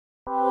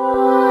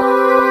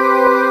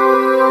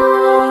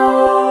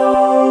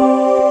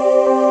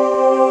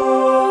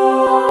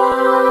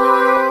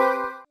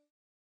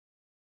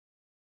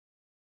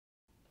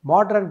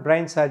modern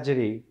brain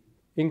surgery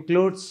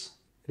includes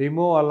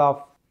removal of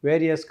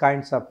various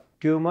kinds of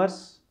tumors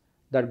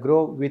that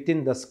grow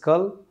within the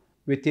skull,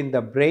 within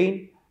the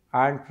brain,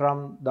 and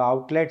from the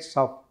outlets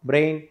of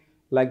brain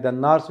like the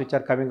nerves which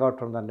are coming out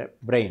from the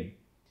brain.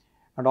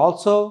 And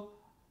also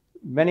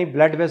many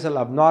blood vessel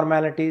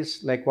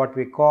abnormalities like what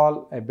we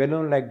call a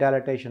balloon-like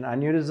dilatation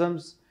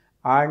aneurysms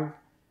and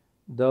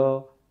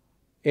the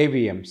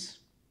AVMs.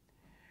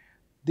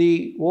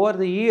 Over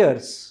the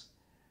years,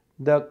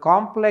 the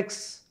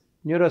complex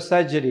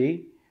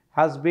neurosurgery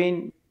has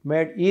been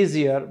made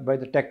easier by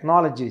the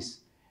technologies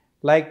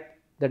like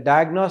the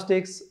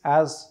diagnostics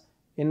as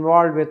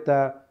involved with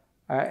the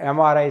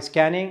MRI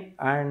scanning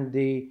and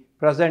the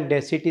present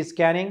day CT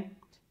scanning,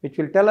 which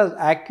will tell us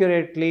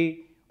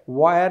accurately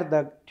where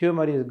the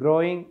tumor is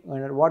growing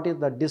and what is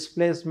the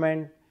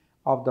displacement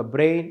of the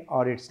brain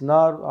or its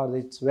nerve or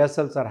its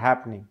vessels are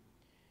happening.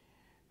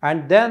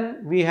 And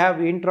then we have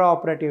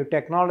intraoperative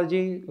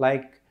technology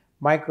like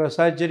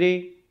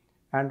microsurgery,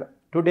 and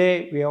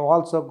today we have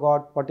also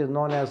got what is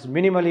known as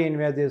minimally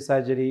invasive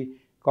surgery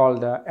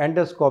called the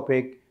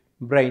endoscopic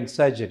brain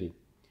surgery.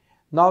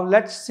 Now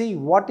let's see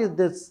what is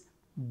this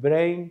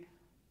brain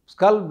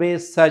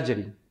skull-based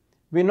surgery.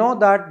 We know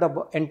that the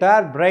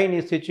entire brain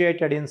is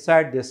situated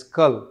inside the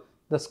skull.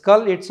 The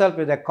skull itself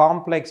is a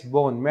complex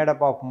bone made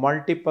up of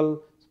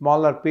multiple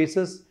smaller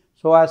pieces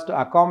so as to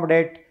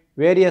accommodate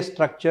various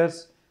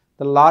structures,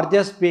 the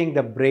largest being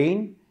the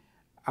brain,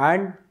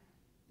 and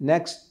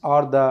next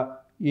are the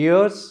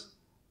ears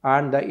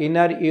and the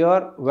inner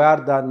ear where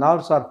the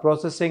nerves are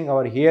processing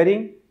our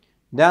hearing,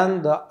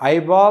 then the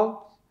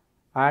eyeball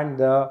and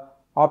the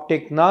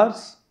optic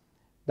nerves,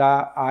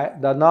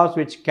 the nerves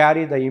which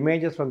carry the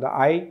images from the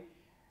eye,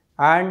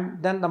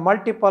 and then the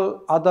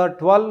multiple other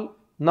 12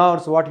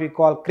 nerves, what we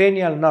call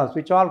cranial nerves,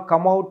 which all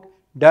come out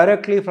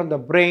directly from the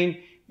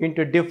brain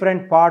into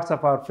different parts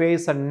of our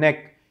face and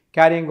neck,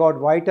 carrying out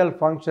vital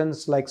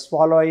functions like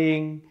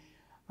swallowing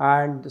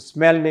and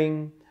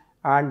smelling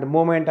and the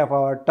movement of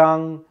our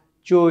tongue,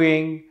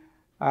 chewing,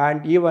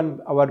 and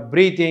even our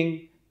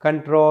breathing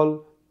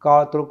control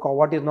through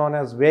what is known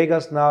as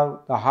vagus nerve,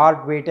 the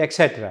heartbeat,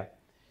 etc.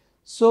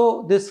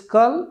 So this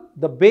skull,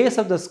 the base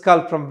of the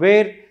skull from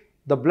where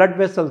the blood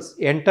vessels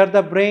enter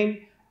the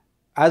brain,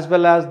 as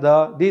well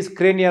as these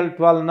cranial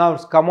 12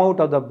 nerves come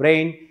out of the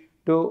brain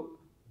to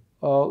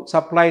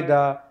supply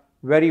the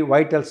very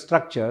vital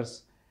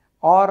structures,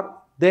 are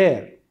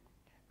there.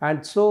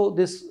 And so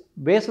this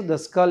base of the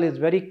skull is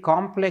very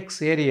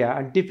complex area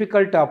and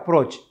difficult to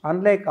approach.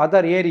 Unlike other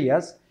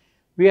areas,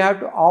 we have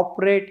to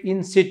operate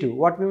in situ.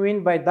 What we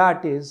mean by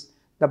that is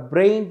the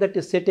brain that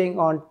is sitting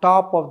on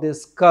top of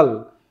this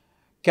skull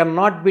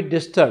cannot be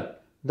disturbed.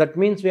 That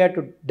means we have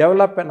to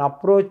develop an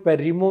approach by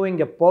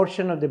removing a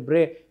portion of the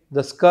brain,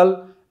 the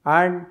skull,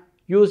 and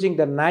using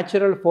the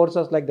natural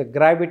forces like the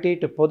gravity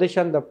to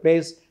position the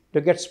place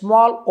to get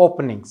small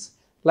openings,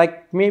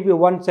 like maybe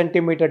 1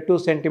 centimeter, 2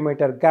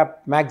 centimeter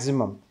gap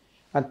maximum,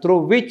 and through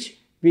which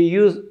we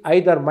use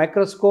either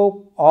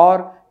microscope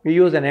or we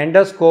use an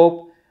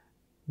endoscope,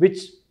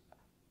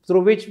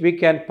 through which we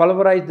can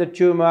pulverize the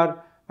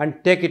tumor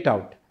and take it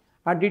out.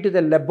 And it is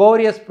a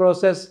laborious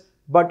process,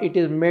 but it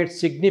is made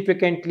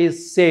significantly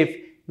safe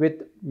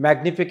with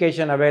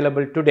magnification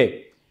available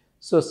today.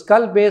 So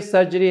skull-based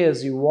surgery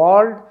has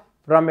evolved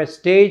from a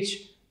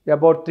stage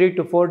about 3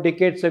 to 4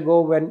 decades ago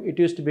when it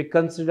used to be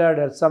considered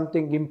as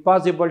something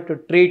impossible to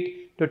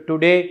treat, to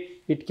today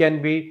it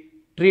can be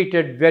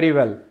treated very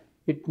well.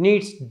 It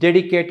needs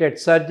dedicated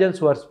surgeons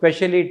who are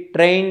specially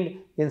trained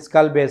in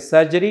skull-based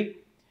surgery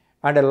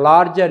and a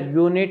larger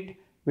unit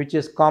which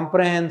is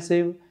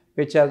comprehensive,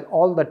 which has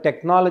all the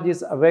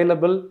technologies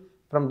available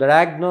from the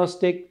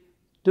diagnostic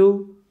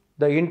to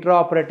the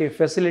intraoperative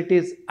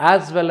facilities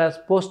as well as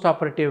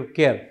post-operative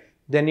care.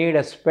 They need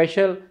a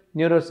special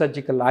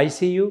neurosurgical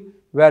ICU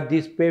where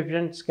these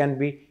patients can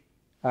be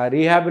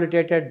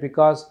rehabilitated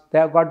because they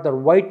have got the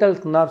vital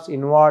nerves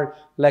involved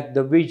like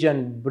the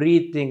vision,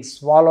 breathing,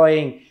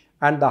 swallowing,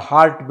 and the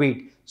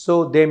heartbeat.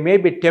 So they may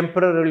be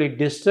temporarily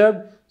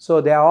disturbed. So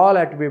they all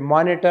have to be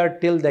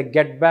monitored till they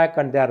get back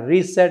and they are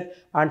reset,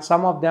 and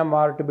some of them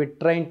are to be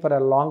trained for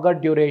a longer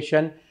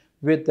duration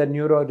with the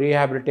neuro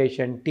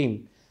rehabilitation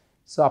team.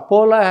 So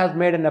Apollo has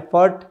made an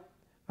effort.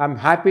 I'm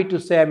happy to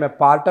say I'm a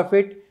part of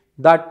it,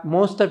 that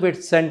most of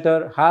its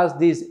center has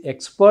these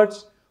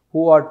experts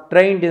who are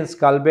trained in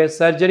skull-based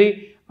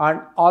surgery, and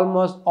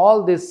almost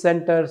all these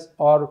centers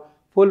are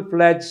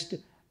full-fledged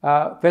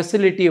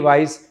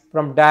facility-wise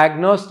from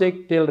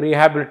diagnostic till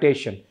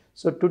rehabilitation.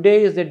 So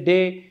today is the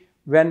day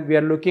when we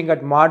are looking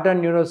at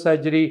modern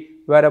neurosurgery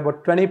where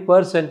about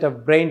 20%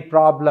 of brain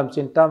problems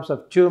in terms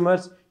of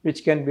tumors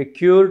which can be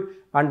cured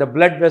and the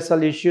blood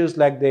vessel issues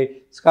like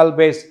the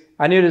skull-based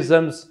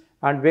aneurysms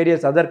and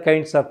various other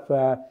kinds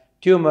of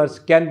tumors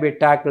can be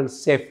tackled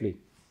safely.